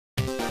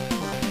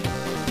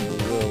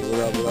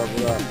What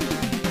up?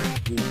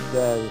 D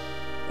Status,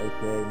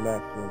 aka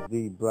Maximum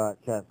D Block,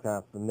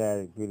 Capcom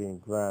Fanatic, Gritty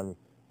and Grimy,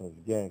 and it's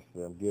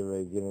Gangster. I'm getting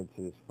ready to get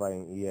into this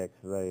fighting EX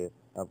layer,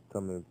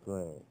 upcoming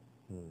plan.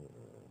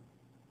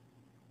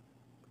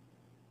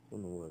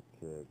 Wonder what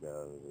kid got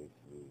on his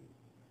sleeve.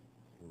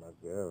 See my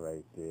girl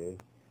right there.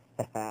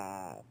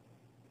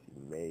 She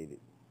made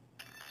it.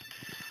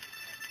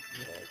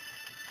 Yes.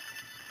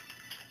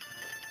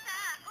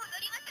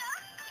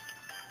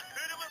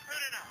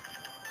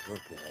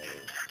 Look at her.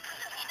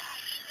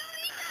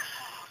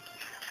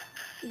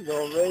 She's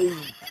already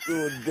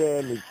doing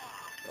damage.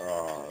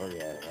 Oh, look at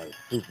it. Like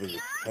super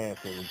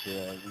expansive and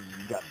shit. You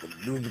got the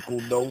musical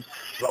notes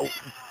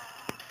floating.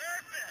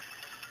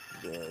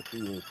 Yeah, she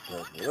is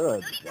perfect.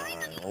 Look at the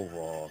design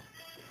overall.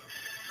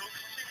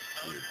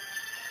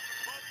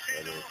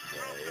 Yeah,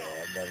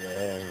 I never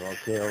had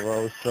Volcano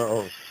Rosso.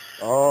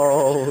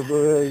 Oh,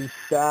 look, he's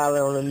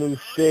styling on a new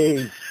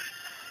stage.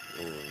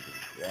 Oh,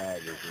 that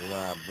is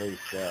not break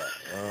that.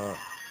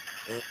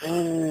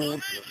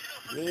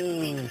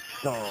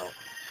 Stomp.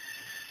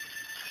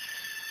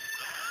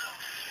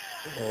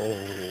 Oh.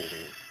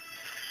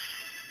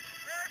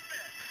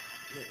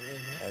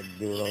 I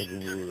do it on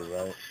Guru,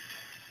 right?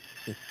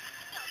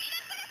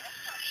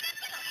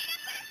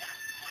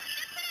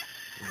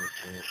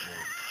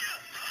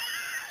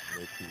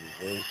 Make you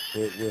very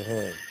fit with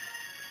him.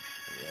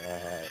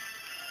 Yeah,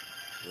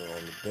 we're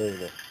on the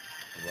beta,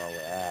 along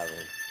with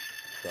Allen,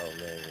 so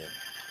man,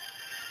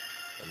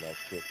 and that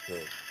shit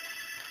too.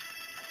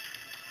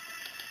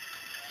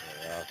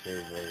 Yeah, our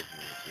favorite,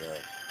 yeah.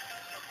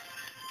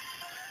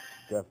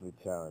 Definitely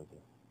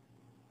challenging.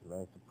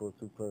 Nice to pull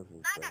two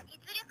perfect.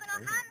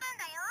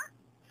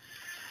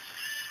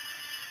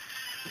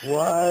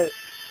 What?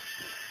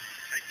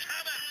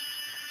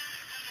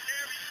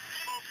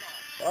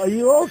 Are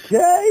you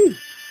okay?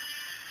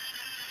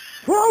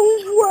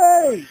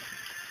 Way.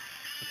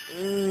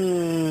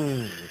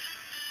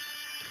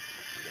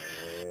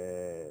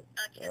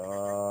 Yeah.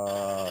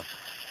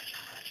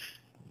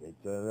 They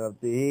turn up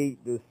the heat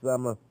this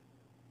summer.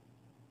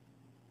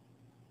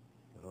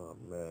 Oh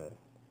man.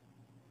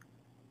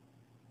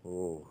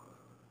 Oh.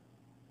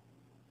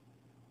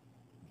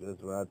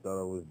 Just when I thought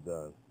I was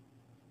done.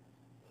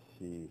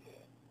 Sheesh.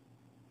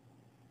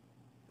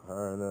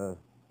 Purna.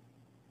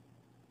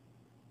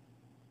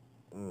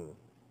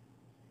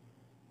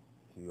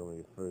 She's gonna be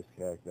the first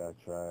character I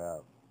try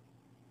out.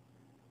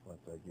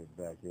 Once I get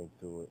back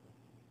into it.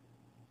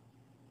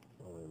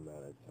 It's only a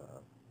matter of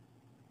time.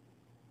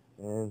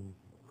 And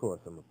of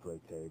course I'm gonna play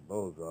Terry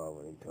Bogard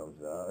when he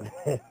comes out.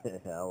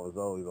 I was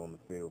always on the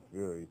Fatal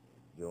Fury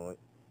joint.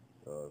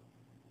 So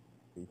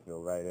he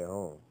feel right at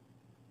home.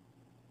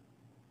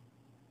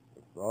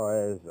 As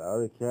far as the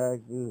other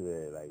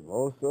characters, like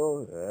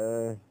Rosso,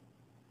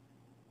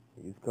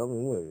 he's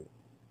coming with it.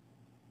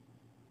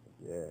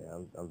 Yeah,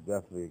 I'm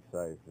definitely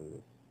excited for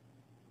this.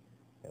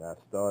 And I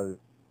started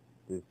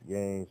this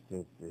game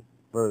since it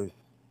first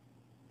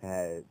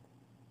had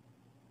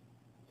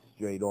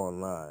straight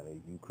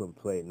online. You couldn't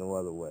play it no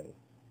other way.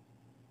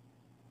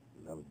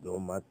 And I was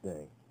doing my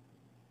thing.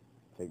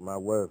 Take my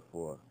word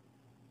for it.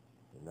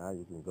 And now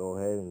you can go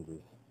ahead and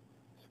just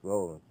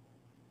scroll and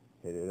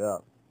hit it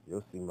up.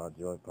 You'll see my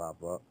joint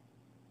pop up.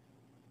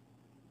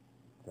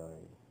 I'm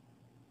telling you,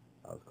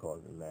 I was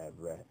calling it Mad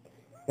Rat.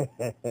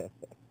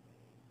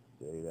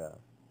 Straight up.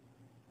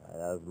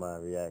 That was my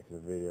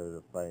reaction video to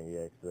the fighting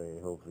EX.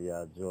 Hopefully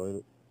y'all enjoyed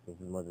it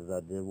just as much as I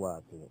did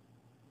watching it.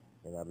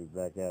 And I'll be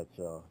back at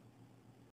y'all.